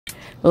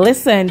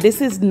Listen,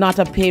 this is not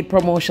a paid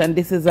promotion.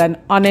 This is an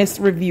honest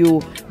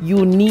review.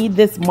 You need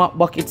this mop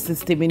bucket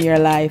system in your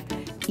life.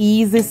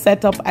 Easy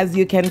setup, as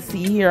you can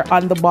see here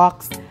on the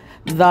box.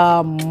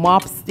 The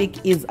mop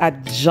stick is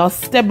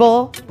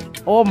adjustable.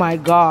 Oh my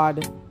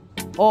God.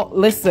 Oh,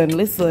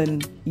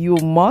 listen. You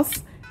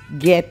must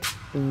get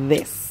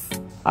this.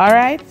 All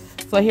right.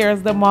 So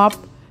here's the mop.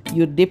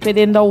 You dip it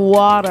in the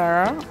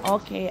water.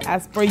 Okay,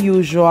 as per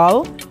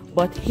usual.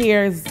 But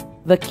here's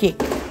the kick.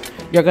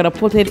 You're going to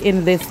put it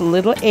in this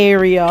little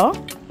area.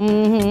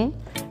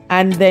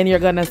 And then you're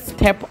going to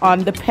step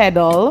on the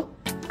pedal.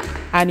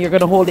 And you're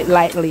going to hold it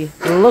lightly.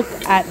 Look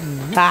at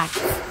that.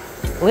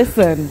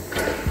 Listen,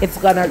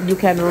 you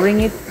can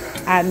wring it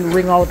and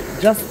wring out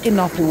just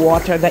enough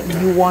water that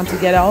you want to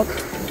get out.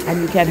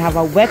 And you can have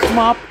a wet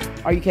mop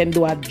or you can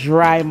do a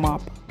dry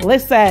mop.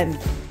 Listen.